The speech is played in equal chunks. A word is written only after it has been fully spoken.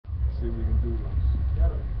we can do this.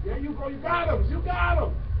 There you go, you got him, you got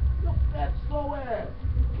him. Look at that slow ass.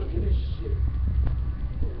 Look at this shit.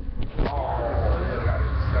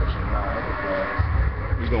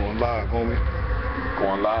 We going live, homie.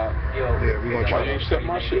 Going live? Yeah, we gonna try. Why you ain't set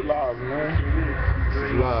my shit live, man? This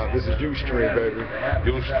is live. This is Ustream, baby.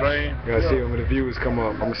 Ustream? Gotta see when the viewers come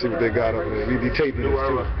up. I'm gonna see what they got up there. We be taping this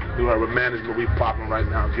too. Do her management. We popping right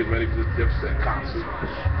now, getting ready for this Dipset concert.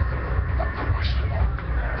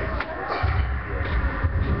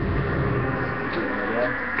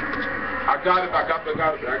 I got it.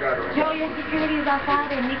 Joe, your security is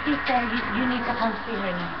outside, and Nikki said you need to come see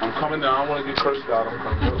her now. I'm coming down. I don't want to get cursed out. I'm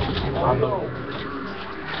coming. I know.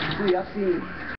 See, I see.